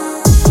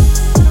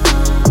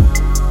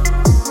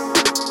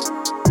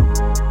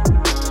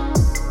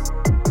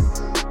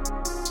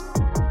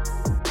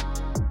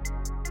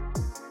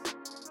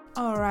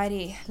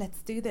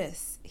let's do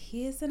this.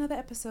 Here's another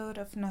episode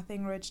of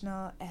Nothing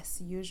Original as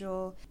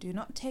usual. Do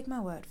not take my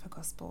word for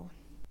gospel.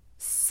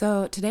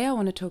 So today I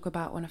want to talk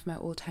about one of my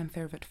all-time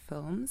favorite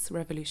films,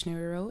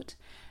 Revolutionary Road,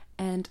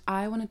 and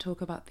I want to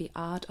talk about the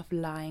art of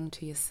lying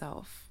to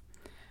yourself.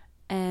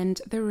 And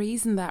the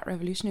reason that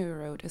Revolutionary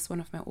Road is one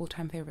of my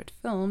all-time favorite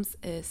films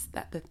is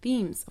that the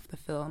themes of the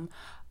film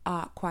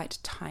are quite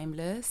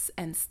timeless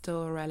and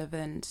still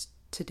relevant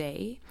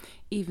today,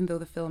 even though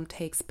the film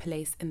takes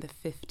place in the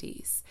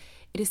 50s.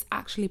 It is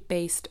actually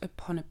based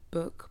upon a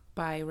book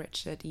by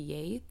Richard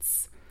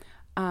Yates.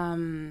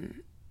 It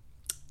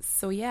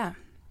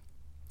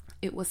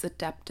was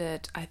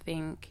adapted, I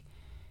think,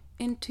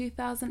 in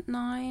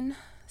 2009,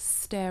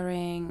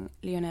 starring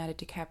Leonardo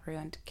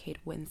DiCaprio and Kate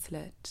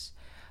Winslet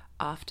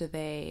after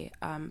they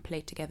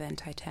played together in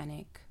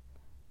Titanic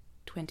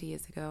 20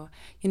 years ago.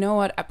 You know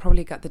what? I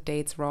probably got the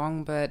dates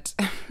wrong, but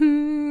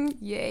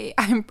yay,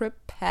 I'm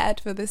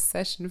prepared for this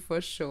session for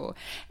sure.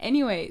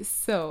 Anyway,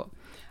 so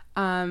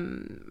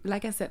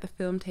like I said, the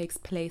film takes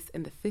place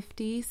in the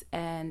 50s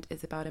and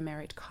is about a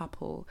married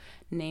couple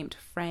named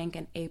Frank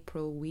and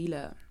April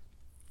Wheeler.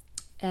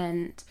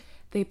 And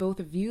they both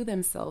view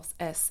themselves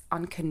as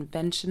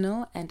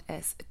unconventional and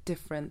as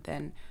different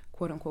than,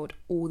 quote unquote,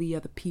 all the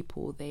other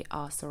people they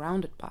are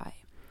surrounded by.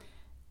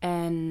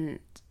 And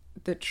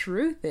the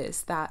truth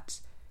is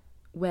that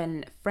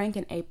when Frank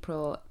and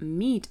April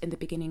meet in the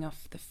beginning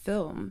of the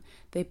film,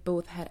 they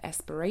both had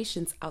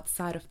aspirations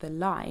outside of their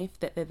life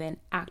that they then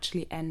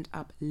actually end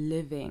up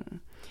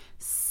living.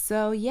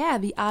 So yeah,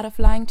 the art of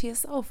lying to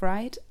yourself,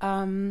 right?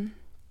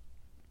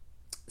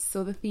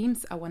 So the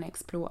themes I want to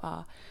explore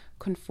are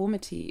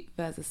conformity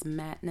versus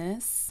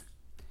madness,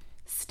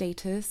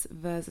 status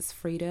versus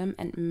freedom,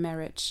 and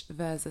marriage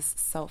versus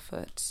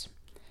selfhood.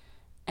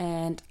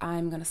 And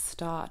I'm going to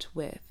start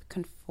with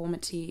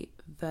conformity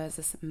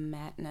versus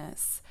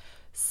madness.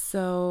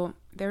 So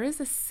there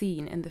is a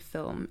scene in the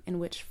film in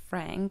which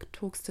Frank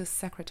talks to his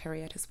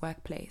secretary at his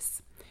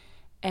workplace.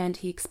 And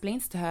he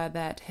explains to her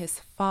that his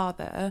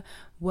father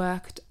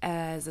worked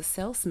as a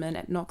salesman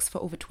at Knox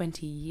for over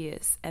 20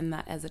 years, and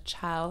that as a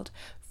child,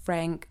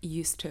 Frank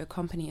used to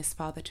accompany his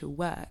father to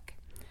work,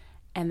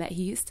 and that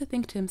he used to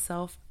think to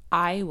himself,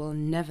 I will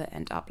never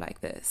end up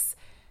like this.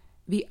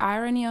 The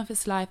irony of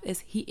his life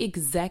is he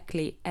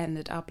exactly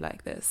ended up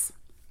like this.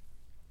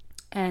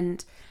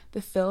 And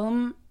the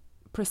film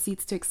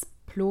proceeds to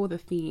explore the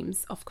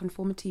themes of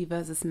conformity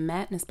versus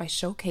madness by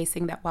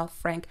showcasing that while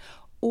Frank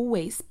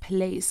always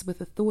plays with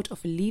the thought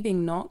of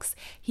leaving Knox,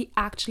 he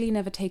actually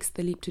never takes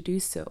the leap to do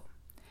so.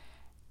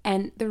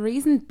 And the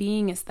reason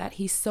being is that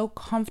he's so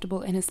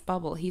comfortable in his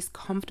bubble. He's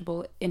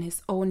comfortable in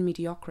his own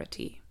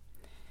mediocrity.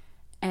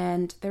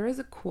 And there is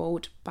a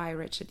quote by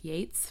Richard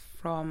Yates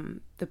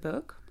from the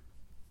book,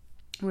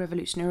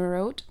 Revolutionary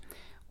Road,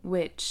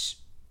 which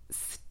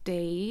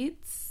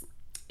states,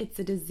 it's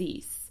a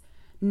disease.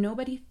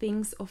 Nobody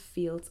thinks or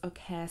feels or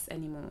cares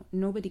anymore.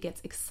 Nobody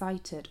gets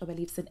excited or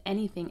believes in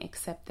anything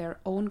except their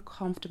own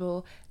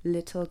comfortable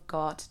little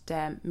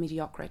goddamn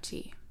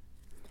mediocrity.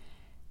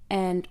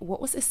 And what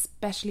was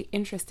especially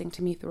interesting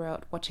to me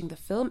throughout watching the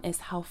film is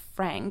how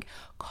Frank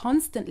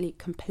constantly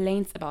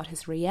complains about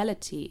his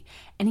reality,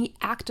 and he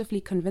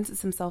actively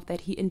convinces himself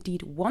that he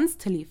indeed wants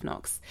to leave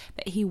Knox,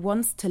 that he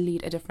wants to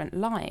lead a different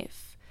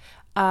life.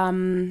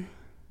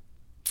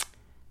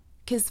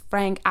 Because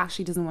Frank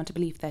actually doesn't want to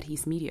believe that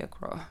he's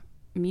mediocre.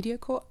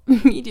 Mediocre?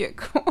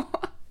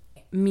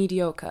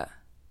 Mediocre.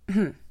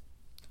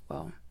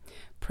 Well,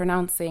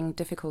 pronouncing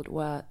difficult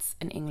words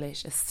in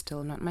English is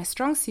still not my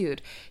strong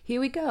suit.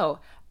 Here we go.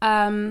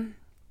 Frank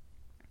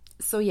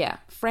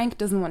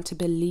doesn't want to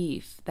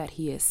believe that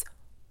he is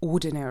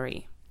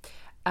ordinary.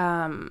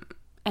 And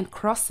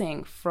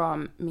crossing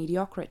from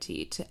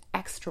mediocrity to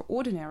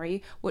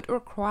extraordinary would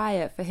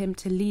require for him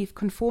to leave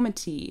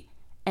conformity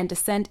and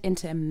descend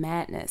into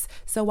madness.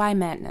 So why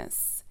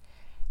madness?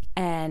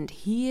 And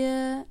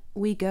here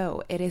we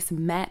go. It is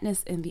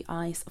madness in the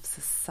eyes of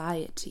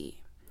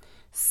society.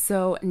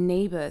 So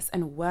neighbors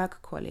and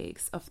work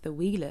colleagues of the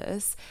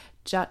Wheelers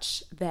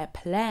judge their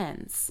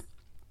plans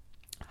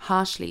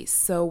harshly.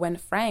 So when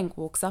Frank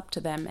walks up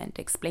to them and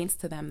explains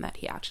to them that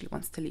he actually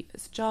wants to leave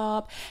his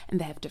job and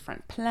they have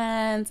different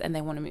plans and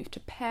they want to move to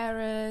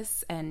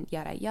Paris and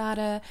yada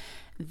yada,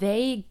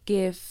 they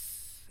give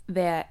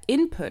their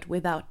input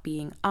without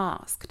being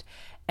asked.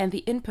 And the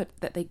input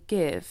that they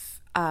give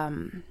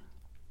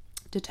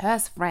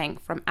deters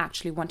Frank from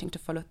actually wanting to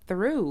follow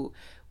through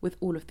with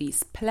all of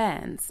these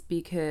plans,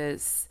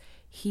 because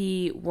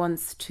he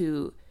wants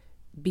to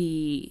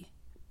be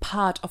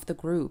part of the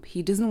group.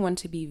 He doesn't want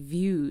to be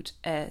viewed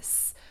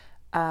as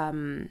a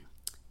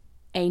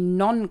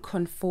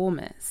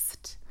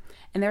non-conformist.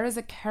 And there is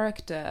a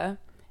character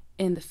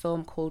in the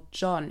film called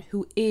John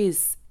who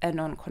is a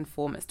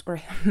non-conformist,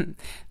 or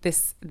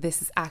this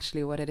is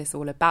actually what it is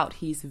all about.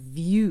 He's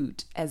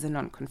viewed as a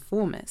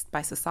non-conformist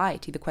by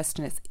society. The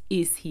question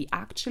is he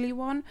actually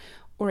one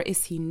or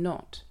is he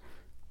not?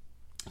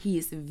 He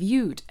is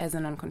viewed as a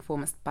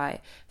nonconformist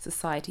by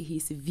society.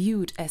 He's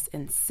viewed as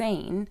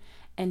insane,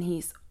 and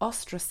he's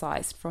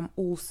ostracized from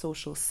all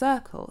social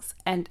circles.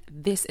 And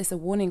this is a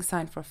warning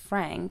sign for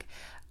Frank,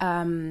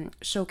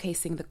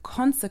 showcasing the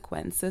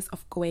consequences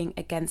of going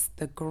against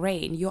the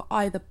grain. You're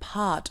either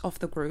part of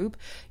the group,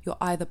 you're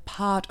either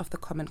part of the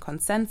common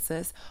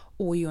consensus,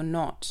 or you're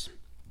not.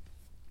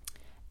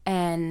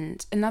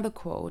 And another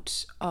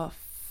quote of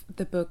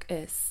the book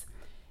is,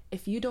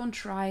 "If you don't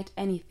try at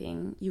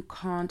anything, you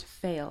can't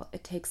fail.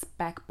 It takes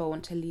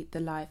backbone to lead the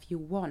life you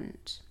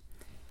want."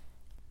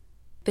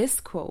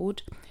 This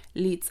quote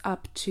leads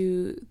up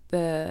to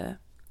the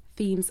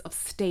themes of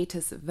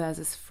status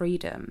versus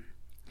freedom.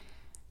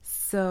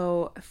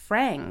 So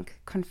Frank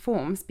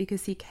conforms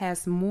because he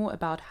cares more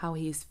about how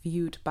he is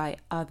viewed by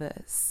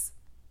others.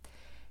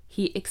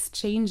 He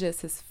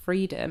exchanges his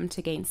freedom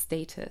to gain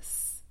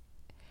status.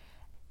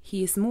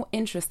 He is more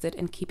interested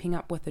in keeping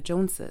up with the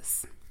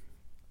Joneses.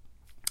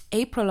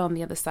 April, on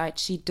the other side,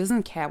 she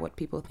doesn't care what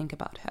people think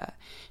about her.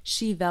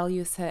 She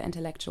values her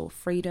intellectual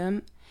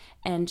freedom,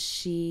 and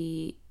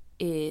she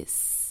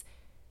is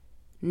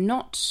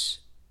not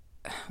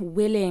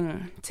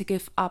willing to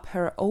give up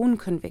her own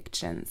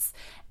convictions,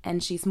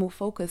 and she's more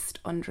focused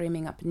on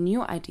dreaming up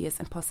new ideas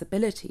and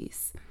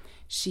possibilities.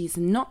 She's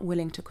not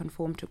willing to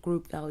conform to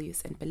group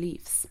values and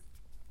beliefs.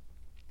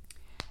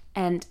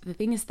 And the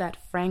thing is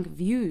that Frank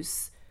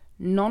views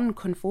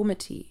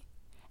non-conformity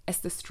as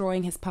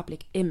destroying his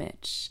public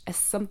image, as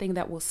something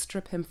that will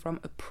strip him from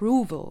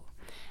approval.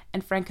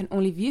 And Frank can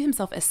only view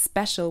himself as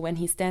special when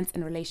he stands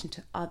in relation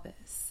to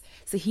others.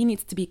 So he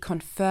needs to be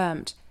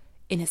confirmed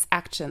in his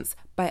actions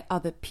by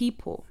other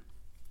people.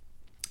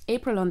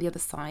 April, on the other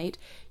side,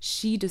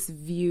 she does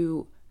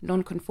view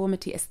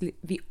non-conformity as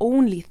the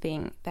only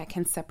thing that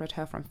can separate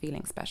her from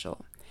feeling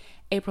special.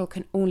 April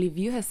can only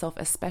view herself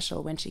as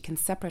special when she can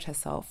separate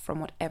herself from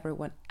what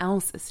everyone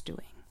else is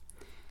doing.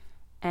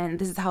 And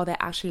this is how they're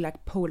actually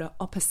like polar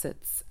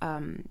opposites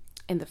in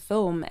the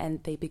film,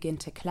 and they begin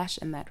to clash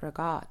in that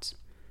regard.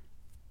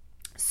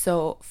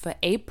 So for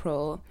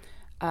April,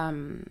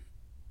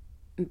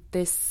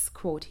 this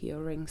quote here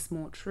rings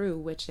more true,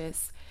 which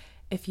is,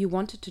 "If you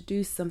wanted to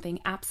do something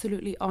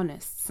absolutely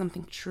honest,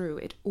 something true,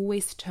 it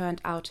always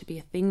turned out to be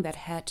a thing that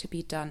had to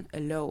be done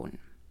alone."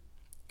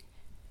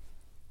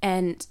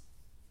 And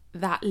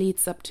that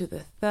leads up to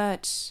the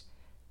third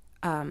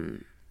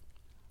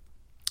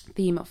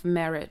theme of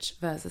marriage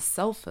versus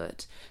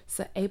selfhood.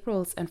 So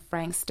April's and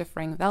Frank's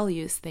differing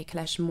values, they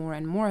clash more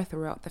and more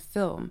throughout the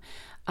film.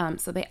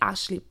 So they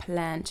actually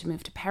plan to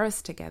move to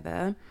Paris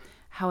together.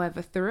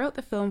 However, throughout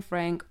the film,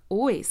 Frank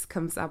always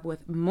comes up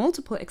with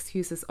multiple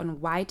excuses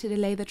on why to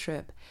delay the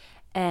trip,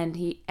 and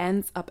he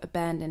ends up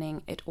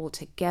abandoning it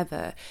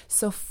altogether.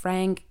 So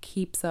Frank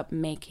keeps up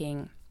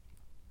making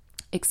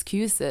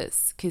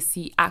excuses because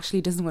he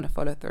actually doesn't want to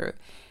follow through.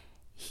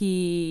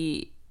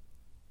 He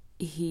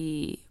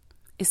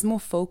is more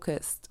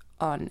focused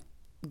on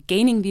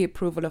gaining the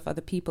approval of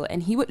other people,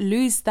 and he would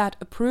lose that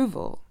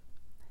approval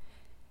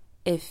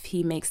if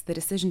he makes the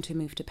decision to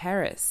move to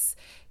Paris,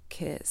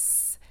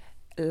 because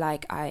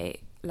like I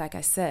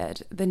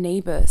said, the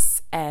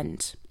neighbors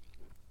and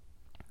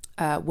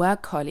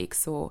work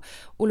colleagues, or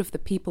all of the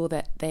people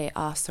that they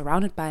are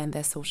surrounded by in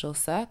their social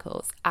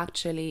circles,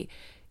 actually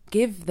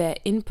give their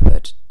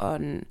input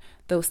on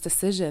those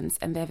decisions,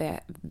 and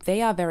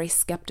they are very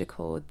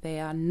skeptical. They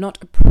are not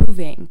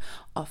approving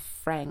of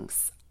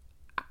Frank's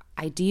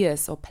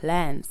ideas or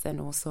plans, and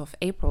also of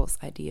April's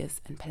ideas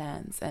and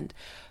plans. And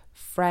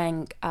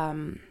Frank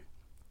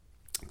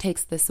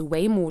takes this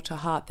way more to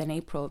heart than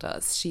April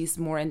does. She's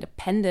more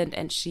independent,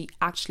 and she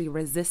actually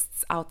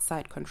resists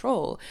outside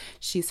control.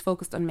 She's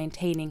focused on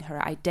maintaining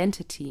her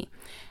identity.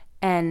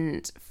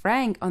 And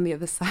Frank, on the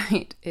other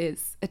side,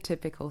 is a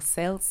typical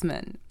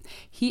salesman.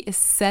 He is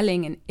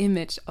selling an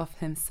image of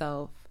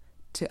himself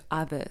to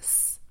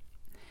others.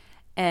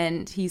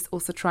 And he's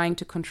also trying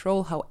to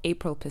control how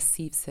April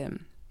perceives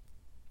him.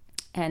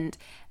 And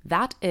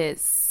that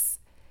is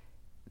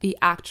the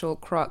actual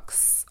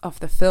crux of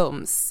the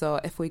films.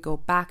 So if we go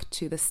back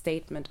to the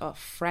statement of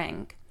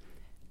Frank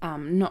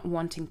not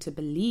wanting to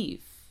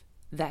believe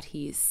that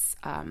he's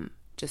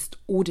just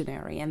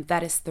ordinary, and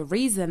that is the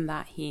reason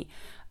that he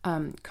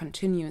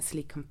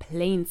continuously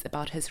complains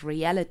about his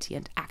reality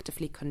and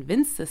actively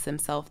convinces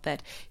himself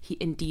that he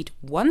indeed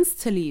wants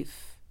to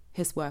leave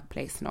his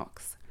workplace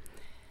Knox.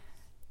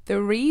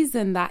 The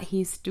reason that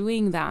he's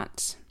doing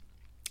that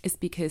is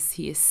because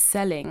he is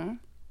selling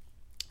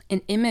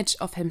an image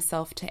of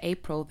himself to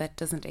April that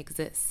doesn't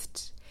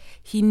exist.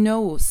 He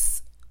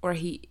knows, or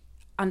he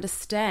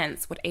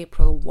understands what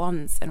April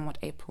wants and what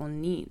April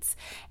needs,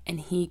 and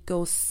he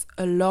goes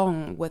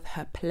along with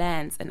her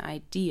plans and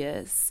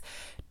ideas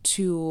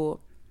to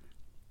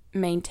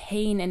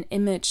maintain an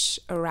image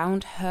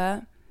around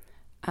her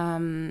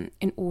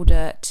in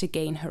order to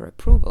gain her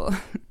approval.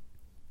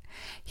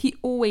 He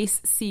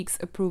always seeks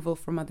approval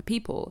from other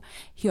people.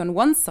 He, on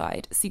one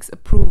side, seeks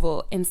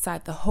approval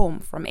inside the home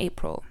from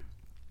April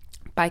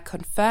by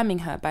confirming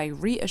her, by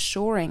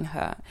reassuring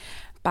her,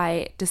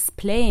 by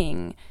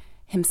displaying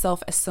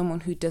himself as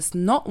someone who does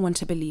not want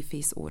to believe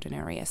he's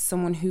ordinary, as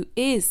someone who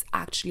is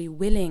actually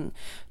willing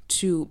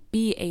to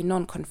be a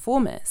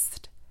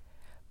nonconformist.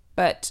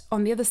 But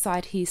on the other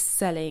side, he's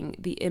selling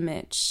the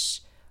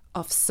image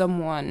of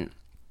someone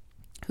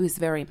who's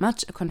very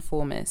much a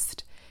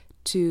conformist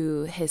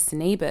to his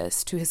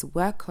neighbors, to his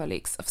work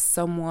colleagues, of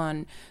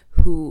someone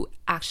who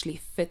actually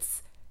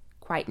fits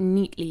quite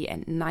neatly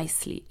and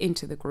nicely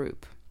into the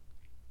group.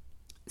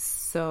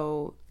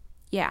 So,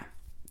 yeah,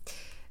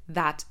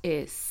 that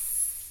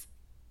is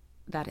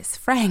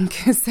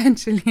Frank,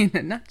 essentially, in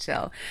a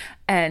nutshell.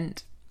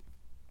 And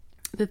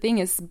the thing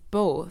is,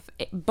 both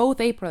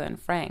April and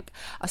Frank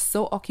are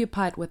so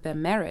occupied with their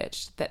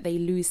marriage that they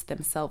lose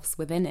themselves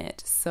within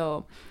it.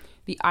 So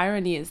the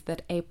irony is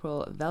that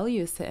April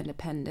values her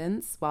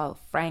independence, while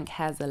Frank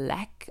has a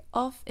lack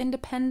of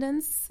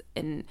independence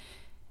in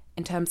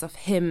terms of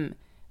him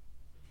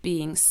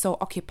being so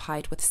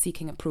occupied with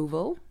seeking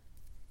approval.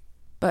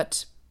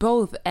 But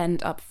both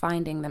end up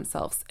finding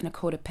themselves in a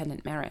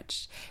codependent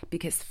marriage,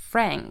 because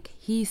Frank,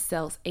 he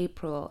sells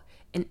April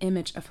an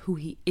image of who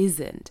he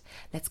isn't.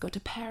 Let's go to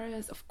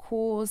Paris, of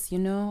course,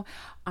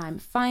 I'm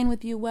fine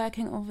with you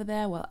working over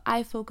there while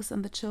I focus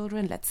on the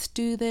children. Let's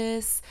do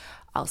this.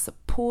 I'll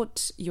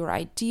support your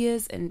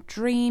ideas and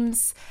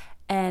dreams.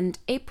 And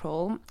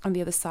April, on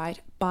the other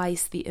side,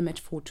 buys the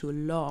image for too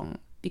long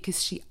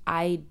because she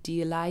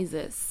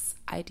idolizes.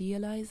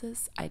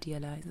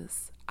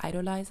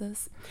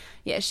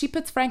 Yeah, she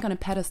puts Frank on a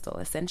pedestal,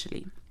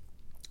 essentially.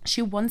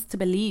 She wants to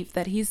believe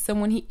that he's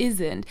someone he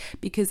isn't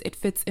because it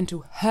fits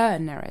into her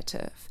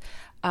narrative.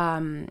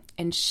 And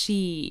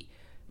she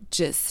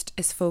just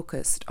is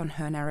focused on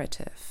her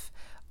narrative,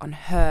 on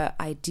her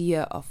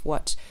idea of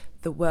what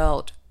the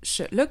world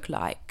should look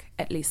like,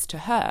 at least to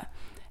her.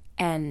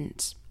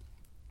 And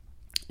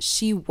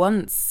she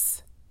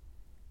wants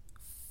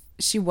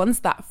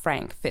that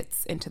Frank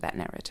fits into that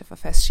narrative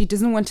of hers. She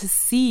doesn't want to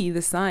see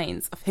the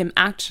signs of him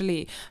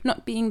actually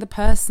not being the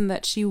person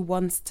that she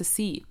wants to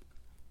see.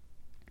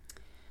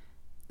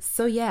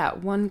 So yeah,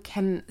 one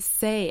can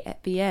say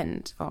at the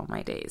end, oh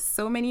my days,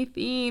 so many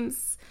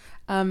themes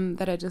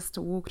that I just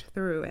walked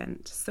through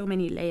and so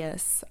many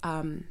layers.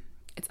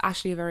 It's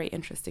actually a very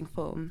interesting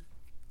film.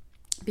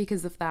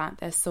 Because of that,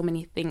 there's so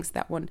many things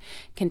that one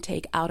can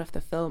take out of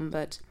the film,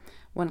 but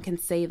one can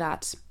say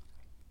that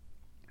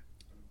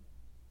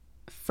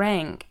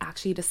Frank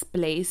actually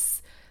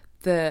displays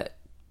the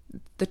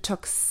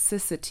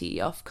toxicity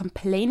of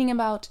complaining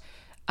about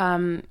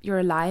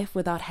your life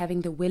without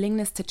having the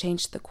willingness to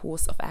change the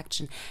course of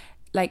action.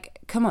 Like,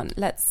 come on,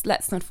 let's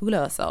not fool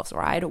ourselves,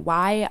 right?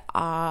 Why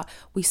are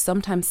we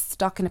sometimes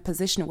stuck in a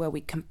position where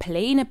we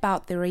complain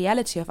about the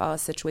reality of our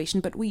situation,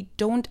 but we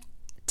don't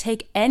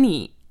take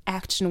any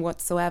action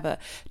whatsoever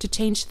to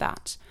change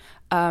that?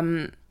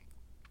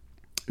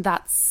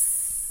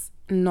 That's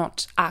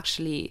not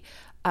actually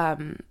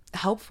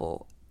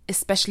helpful,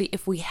 especially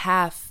if we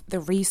have the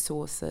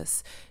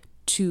resources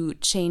to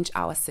change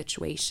our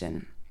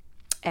situation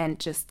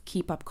and just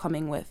keep up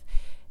coming with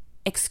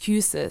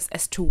excuses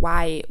as to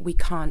why we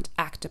can't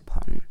act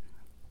upon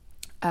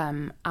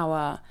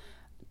our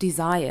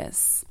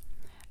desires.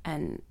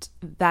 And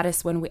that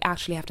is when we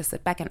actually have to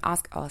sit back and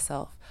ask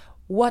ourselves,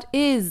 what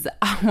is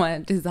our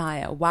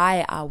desire?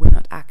 Why are we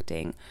not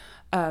acting?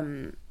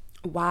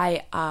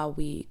 Why are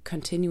we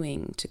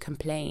continuing to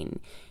complain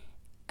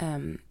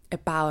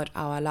about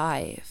our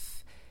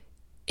life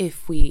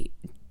if we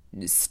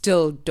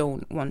still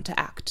don't want to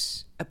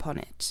act upon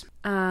it?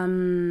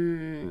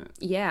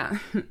 Yeah.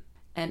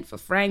 And for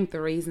Frank,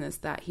 the reason is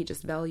that he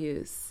just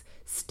values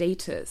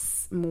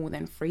status more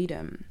than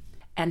freedom.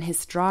 And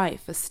his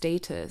drive for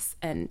status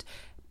and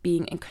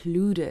being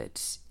included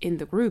in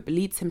the group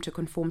leads him to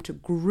conform to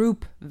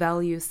group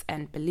values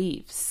and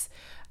beliefs.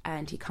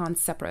 And he can't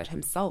separate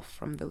himself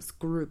from those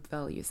group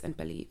values and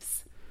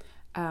beliefs.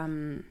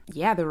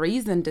 The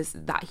reason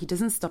that he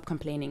doesn't stop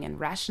complaining and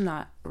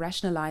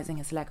rationalizing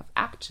his lack of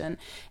action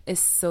is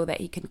so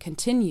that he can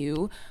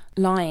continue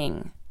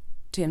lying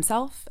to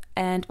himself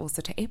and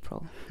also to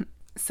April.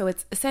 So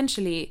it's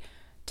essentially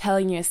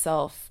telling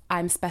yourself,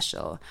 I'm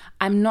special,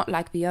 I'm not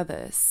like the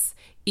others,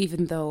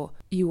 even though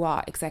you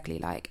are exactly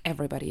like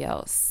everybody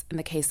else. In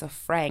the case of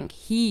Frank,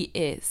 he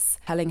is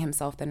telling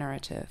himself the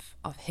narrative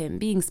of him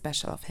being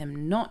special, of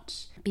him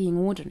not being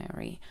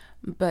ordinary,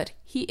 but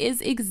he is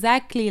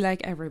exactly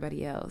like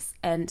everybody else.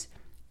 And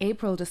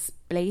April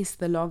displays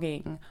the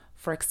longing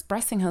for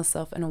expressing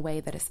herself in a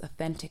way that is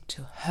authentic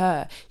to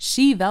her.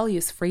 She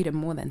values freedom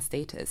more than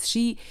status.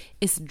 She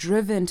is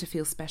driven to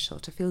feel special,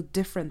 to feel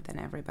different than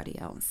everybody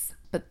else.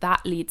 But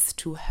that leads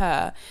to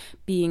her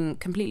being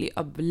completely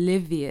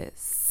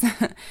oblivious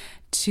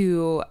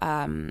to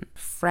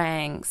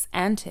Frank's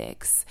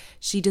antics.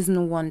 She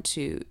doesn't want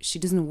to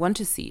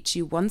see it.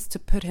 She wants to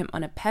put him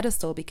on a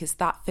pedestal because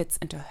that fits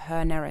into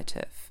her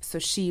narrative. So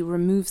she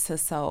removes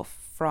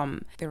herself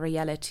from the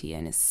reality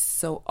and is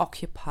so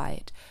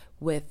occupied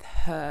with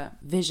her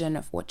vision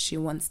of what she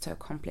wants to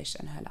accomplish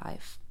in her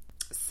life.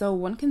 So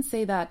one can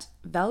say that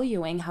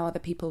valuing how other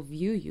people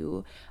view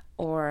you,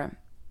 or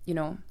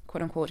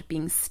quote unquote,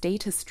 being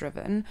status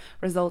driven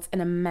results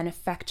in a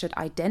manufactured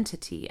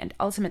identity. And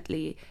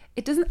ultimately,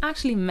 it doesn't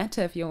actually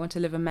matter if you want to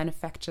live a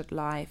manufactured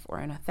life or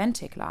an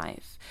authentic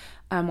life.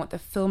 What the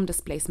film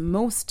displays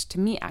most to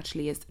me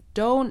actually is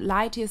don't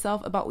lie to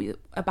yourself about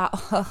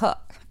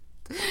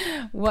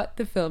what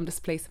the film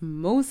displays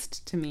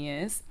most to me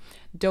is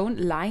don't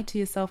lie to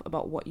yourself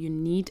about what you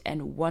need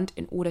and want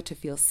in order to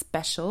feel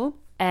special,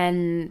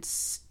 and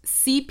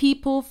see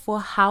people for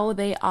how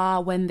they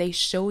are when they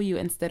show you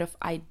instead of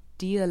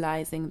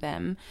idealizing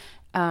them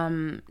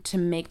to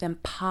make them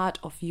part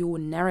of your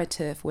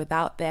narrative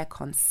without their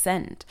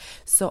consent.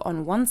 So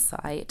on one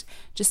side,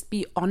 just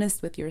be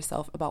honest with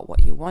yourself about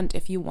what you want.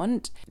 If you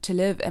want to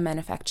live a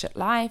manufactured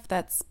life,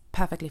 that's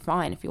perfectly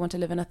fine. If you want to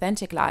live an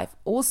authentic life,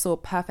 also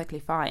perfectly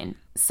fine.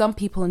 Some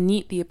people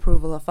need the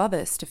approval of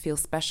others to feel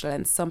special,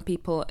 and some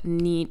people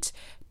need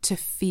to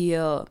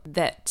feel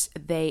that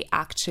they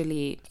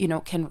actually,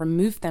 can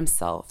remove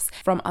themselves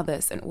from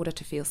others in order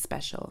to feel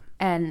special.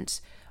 And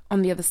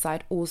on the other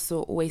side,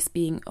 also always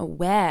being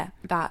aware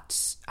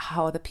that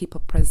how the people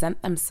present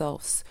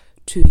themselves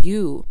to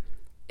you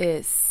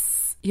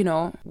is,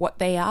 what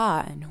they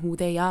are and who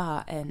they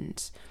are.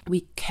 And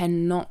we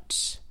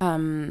cannot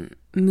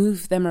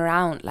move them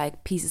around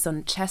like pieces on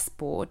a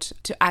chessboard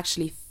to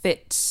actually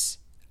fit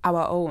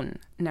our own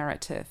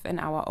narrative and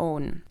our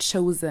own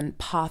chosen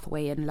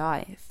pathway in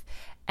life.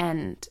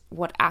 And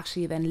what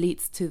actually then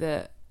leads to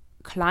the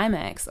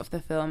climax of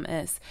the film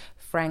is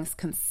Frank's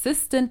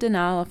consistent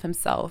denial of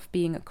himself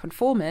being a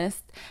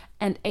conformist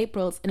and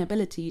April's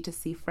inability to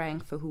see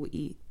Frank for who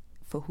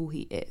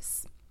he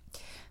is.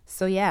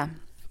 So yeah,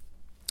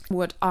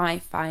 what I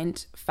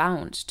found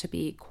to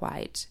be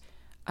quite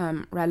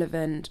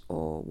relevant,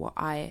 or what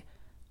I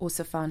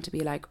also found to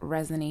be like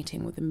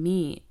resonating with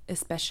me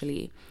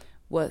especially,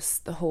 was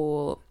the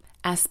whole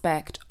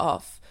aspect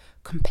of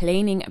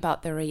complaining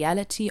about the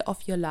reality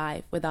of your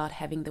life without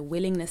having the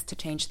willingness to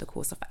change the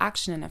course of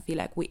action. And I feel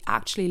like we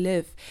actually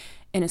live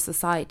in a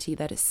society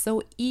that is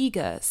so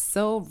eager,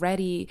 so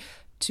ready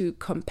to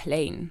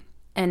complain,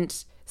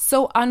 and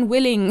so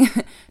unwilling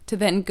to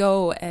then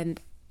go and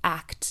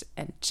act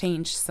and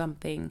change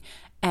something.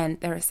 And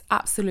there is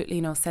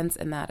absolutely no sense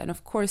in that. And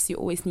of course, you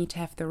always need to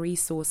have the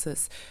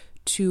resources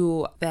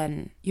to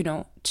then,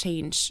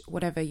 change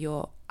whatever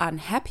you're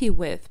unhappy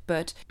with.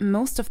 But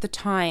most of the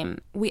time,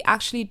 we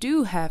actually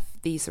do have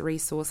these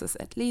resources,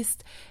 at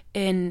least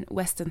in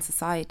Western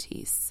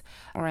societies,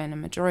 or in a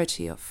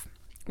majority of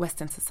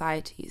Western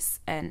societies.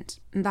 And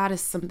that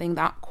is something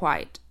that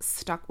quite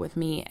stuck with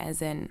me,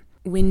 as in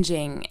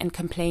whinging and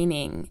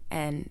complaining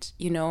and,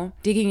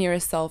 digging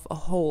yourself a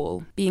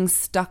hole, being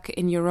stuck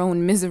in your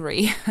own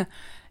misery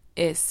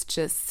is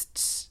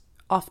just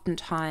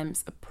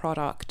oftentimes a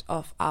product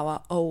of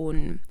our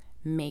own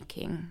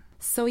making.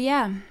 So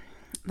yeah,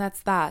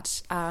 that's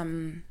that.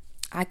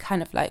 I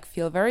kind of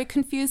feel very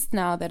confused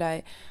now that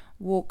I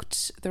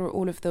walked through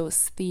all of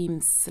those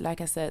themes. Like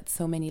I said,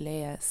 so many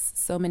layers,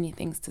 so many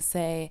things to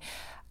say.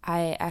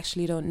 I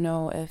actually don't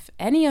know if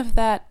any of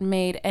that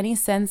made any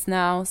sense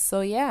now.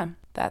 So yeah,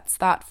 that's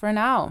that for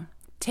now.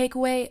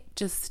 Takeaway,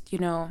 just,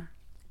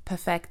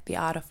 perfect the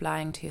art of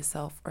lying to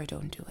yourself, or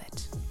don't do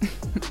it.